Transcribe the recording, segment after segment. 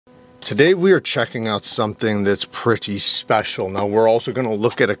Today we are checking out something that's pretty special. Now we're also going to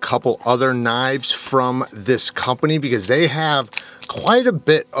look at a couple other knives from this company because they have quite a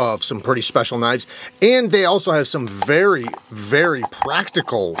bit of some pretty special knives, and they also have some very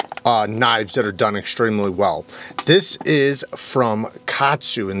practical knives that are done extremely well. This is from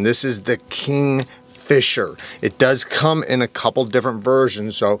KATSU, and this is the KINGFISHER. It does come in a couple different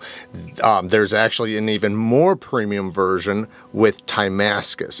versions, so there's actually an even more premium version with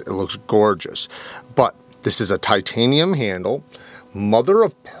Damascus. It looks gorgeous, but this is a titanium handle, mother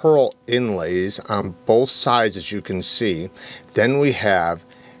of pearl inlays on both sides, as you can see. Then we have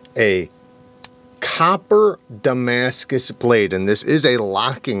a copper Damascus blade, and this is a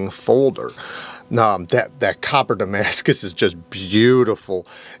locking folder. That copper Damascus is just beautiful.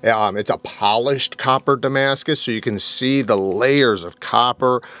 It's a polished copper Damascus, so you can see the layers of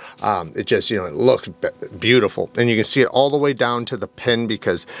copper. It just, it looks beautiful, and you can see it all the way down to the pin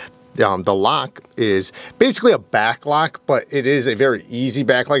because the lock is basically a back lock, but it is a very easy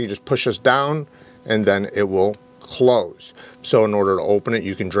back lock. You just push this down, and then it will close. So in order to open it,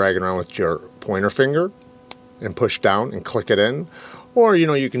 you can drag it around with your pointer finger and push down and click it in, or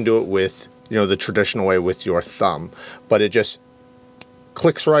you can do it with the traditional way with your thumb, but it just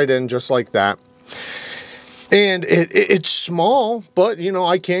clicks right in just like that. And it's small, but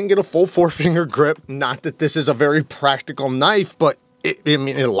I can get a full 4-finger grip. Not that this is a very practical knife, but it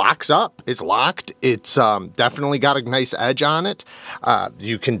locks up. It's locked. It's definitely got a nice edge on it.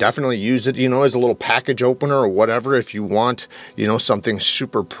 You can definitely use it, as a little package opener or whatever if you want, something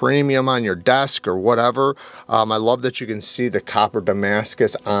super premium on your desk or whatever. I love that you can see the copper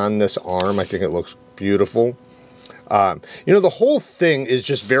Damascus on this arm. I think it looks beautiful. The whole thing is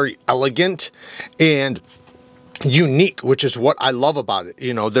just very elegant and unique, which is what I love about it.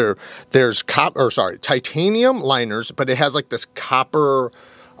 There's titanium liners, but it has like this copper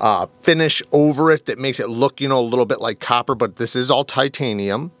finish over it that makes it look a little bit like copper, but this is all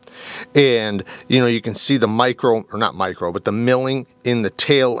titanium. And you can see the the milling in the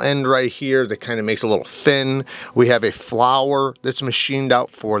tail end right here that kind of makes a little fin. We have a flower that's machined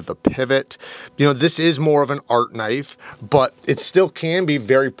out for the pivot. This is more of an art knife, but it still can be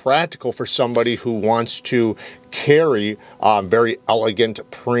very practical for somebody who wants to carry very elegant,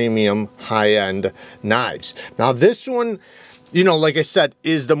 premium, high-end knives. Now this one, like I said,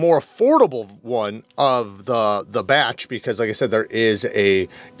 is the more affordable one of the batch because, like I said, there is a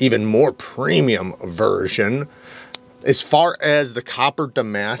even more premium version. As far as the copper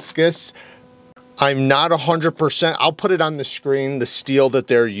Damascus, I'm not 100%. I'll put it on the screen, the steel that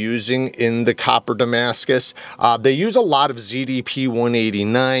they're using in the copper Damascus. They use a lot of ZDP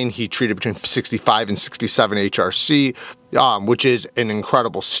 189, heat treated between 65 and 67 HRC, which is an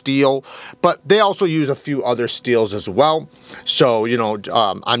incredible steel. But they also use a few other steels as well. So,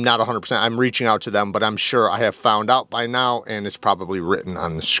 I'm not 100%. I'm reaching out to them, but I'm sure I have found out by now, and it's probably written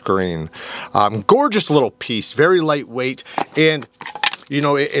on the screen. Gorgeous little piece, very lightweight, and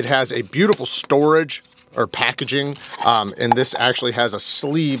it has a beautiful storage or packaging, and this actually has a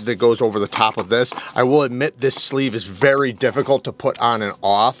sleeve that goes over the top of this. I will admit this sleeve is very difficult to put on and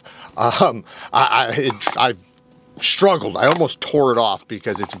off. I struggled. I almost tore it off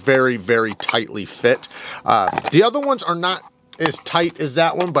because it's very tightly fit. The other ones are not as tight as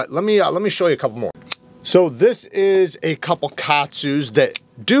that one, but let me show you a couple more. So this is a couple KATSUs that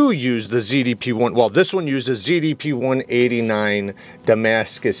do use the ZDP1. Well, this one uses ZDP 189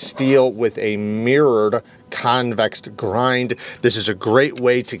 Damascus steel with a mirrored convex grind. This is a great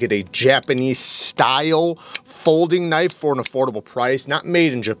way to get a Japanese style folding knife for an affordable price. Not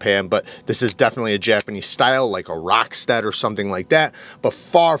made in Japan, but this is definitely a Japanese style, like a Rockstead or something like that, but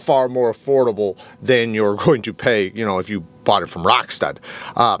far more affordable than you're going to pay, if you bought it from Rockstead.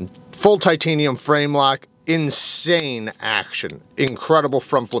 Full titanium frame lock, insane action, incredible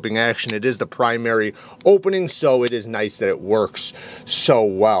front flipping action. It is the primary opening, so it is nice that it works so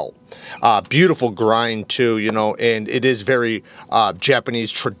well. Beautiful grind too, and it is very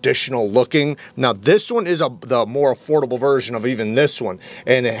Japanese traditional looking. Now this one is the more affordable version of even this one,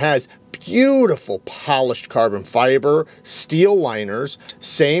 and it has beautiful polished carbon fiber, steel liners,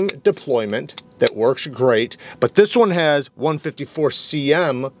 same deployment that works great, but this one has 154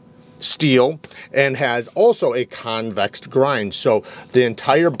 cm steel and has also a convex grind, so the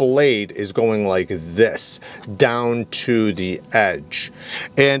entire blade is going like this down to the edge,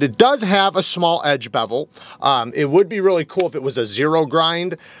 and it does have a small edge bevel. It would be really cool if it was a zero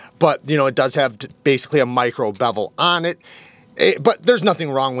grind, but it does have basically a micro bevel on it. But there's nothing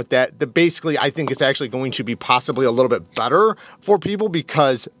wrong with that. Basically, I think it's actually going to be possibly a little bit better for people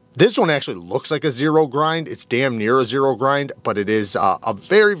because This one actually looks like a zero grind. It's damn near a zero grind, but it is a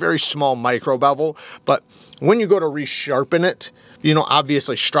very, very small micro bevel. But when you go to resharpen it, you know,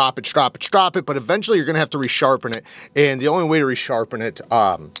 obviously strop it, but eventually you're gonna have to resharpen it. And the only way to resharpen it,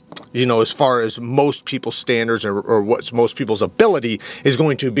 you know, as far as most people's standards or what's most people's ability is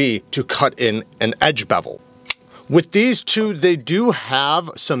going to be to cut in an edge bevel. With these two, they do have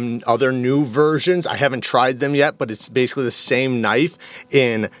some other new versions. I haven't tried them yet, but it's basically the same knife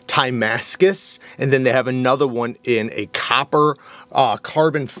in Damascus, and then they have another one in a copper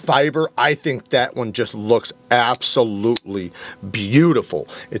carbon fiber. I think that one just looks absolutely beautiful.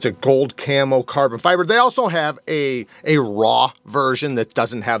 It's a gold camo carbon fiber. They also have a raw version that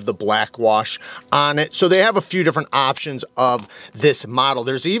doesn't have the black wash on it. So they have a few different options of this model.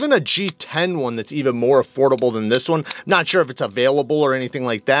 There's even a G10 one that's even more affordable than this one. Not sure if it's available or anything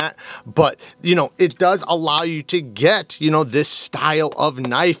like that, but you know, it does allow you to get, you know, this style of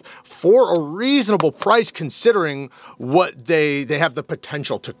knife for a reasonable price considering what they have the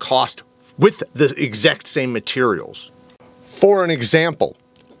potential to cost with the exact same materials. For an example,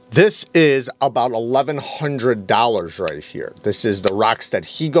 this is about $1,100 right here. This is the Rockstead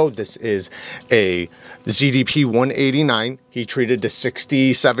Higo. This is a ZDP 189, heat treated to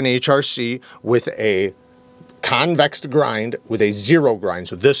 67 HRC with a convex grind with a zero grind.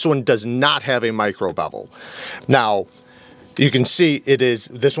 So this one does not have a micro bevel. Now, you can see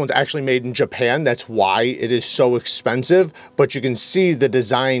this one's actually made in Japan. That's why it is so expensive. But you can see the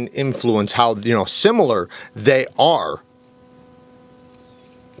design influence, how, you know, similar they are.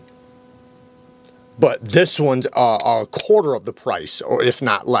 But this one's a quarter of the price, or if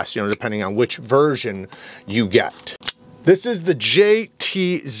not less, you know, depending on which version you get. This is the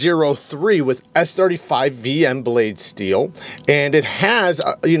JT03 with S35 VM blade steel, and it has,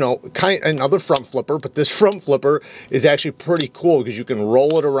 you know, another front flipper, but this front flipper is actually pretty cool because you can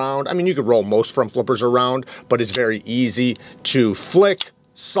roll it around. I mean, you could roll most front flippers around, but it's very easy to flick,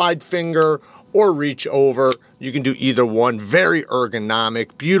 slide finger, or reach over. You can do either one. Very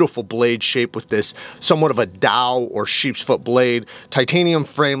ergonomic, beautiful blade shape with this somewhat of a dowel or sheep's foot blade. Titanium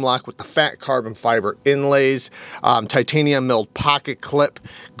frame lock with the fat carbon fiber inlays. Titanium milled pocket clip.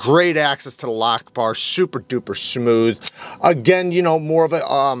 Great access to the lock bar. Super duper smooth. Again, you know, more of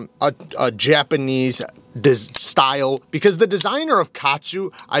a Japanese style, because the designer of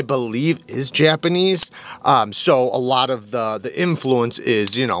KATSU, I believe, is Japanese. So a lot of the influence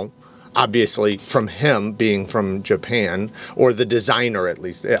is, you know, obviously from him being from Japan, or the designer at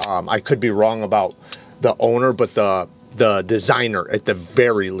least. I could be wrong about the owner, but the designer at the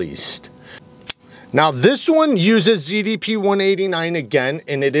very least. Now this one uses ZDP 189 again,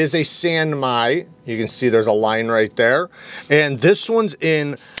 and it is a Sanmai. You can see there's a line right there. And this one's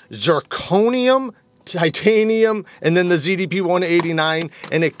in zirconium, titanium, and then the ZDP 189,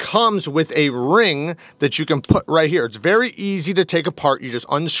 and it comes with a ring that you can put right here. It's very easy to take apart. You just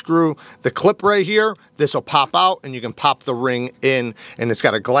unscrew the clip right here. This will pop out and you can pop the ring in, and it's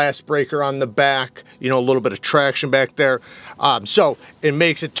got a glass breaker on the back, you know, a little bit of traction back there. So it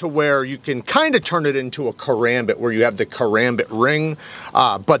makes it to where you can kind of turn it into a karambit, where you have the karambit ring.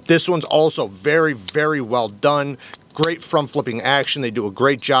 But this one's also very, very well done. Great front flipping action. They do a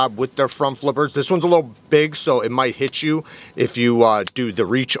great job with their front flippers. This one's a little big, so it might hit you if you do the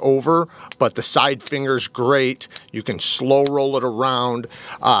reach over, but the side finger's great. You can slow roll it around.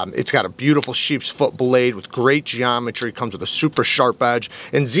 It's got a beautiful sheep's foot blade with great geometry. Comes with a super sharp edge.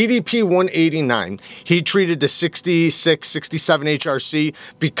 And ZDP 189, heat treated to 66, 67 HRC,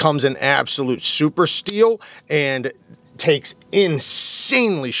 becomes an absolute super steel and takes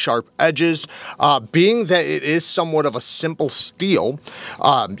insanely sharp edges. Being that it is somewhat of a simple steel,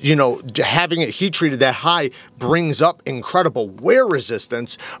 you know, having it heat treated that high brings up incredible wear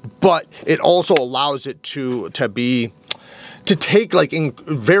resistance, but it also allows it to take like in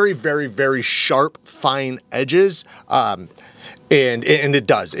very, very, very sharp, fine edges. And it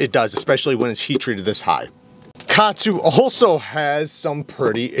does, especially when it's heat treated this high. KATSU also has some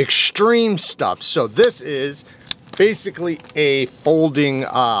pretty extreme stuff. So this is basically a folding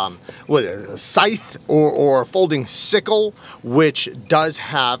scythe or folding sickle, which does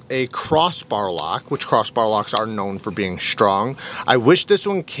have a crossbar lock, which crossbar locks are known for being strong. I wish this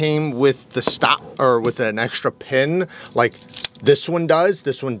one came with the stop, or with an extra pin like this one does.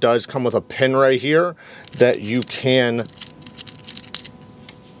 This one does come with a pin right here that you can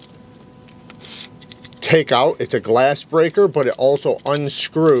take out. It's a glass breaker, but it also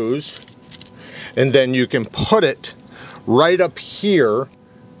unscrews, and then you can put it right up here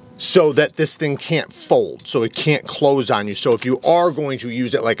so that this thing can't fold, so it can't close on you. So if you are going to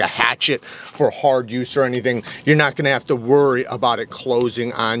use it like a hatchet for hard use or anything, you're not going to have to worry about it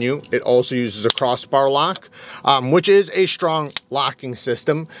closing on you. It also uses a crossbar lock, which is a strong locking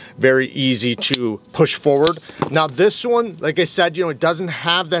system, very easy to push forward. Now this one, like I said, you know, it doesn't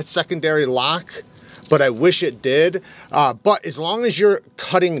have that secondary lock, but I wish it did. But as long as you're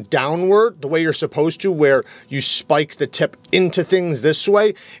cutting downward the way you're supposed to, where you spike the tip into things this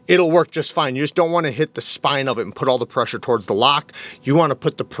way, it'll work just fine. You just don't want to hit the spine of it and put all the pressure towards the lock. You want to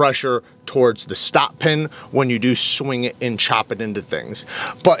put the pressure towards the stop pin when you do swing it and chop it into things.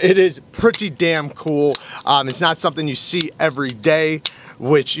 But it is pretty damn cool. It's not something you see every day,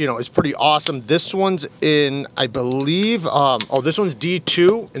 which, you know, is pretty awesome. This one's in, I believe, oh, this one's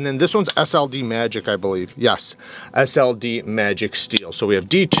D2, and then this one's SLD Magic, I believe. Yes, SLD Magic Steel. So we have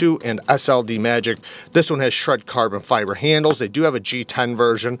D2 and SLD Magic. This one has shred carbon fiber handles. They do have a G10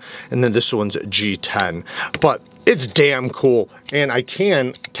 version, and then this one's G10. But it's damn cool, and I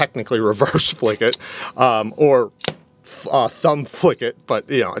can technically reverse flick it, or thumb flick it, but,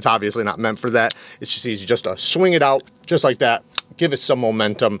 you know, it's obviously not meant for that. It's just easy just to swing it out, just like that. Give it some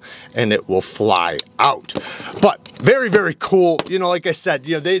momentum and it will fly out. But very, very cool. You know, like I said,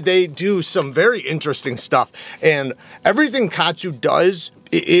 you know, they do some very interesting stuff, and everything KATSU does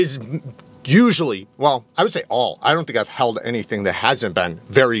is usually, well, I would say all. I don't think I've held anything that hasn't been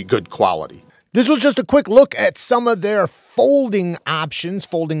very good quality. This was just a quick look at some of their folding options,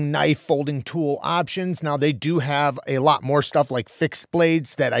 folding knife, folding tool options. Now they do have a lot more stuff like fixed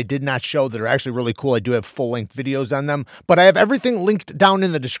blades that I did not show that are actually really cool. I do have full-length videos on them, but I have everything linked down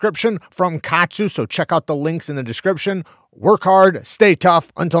in the description from KATSU, so check out the links in the description. Work hard, stay tough.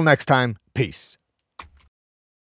 Until next time, peace.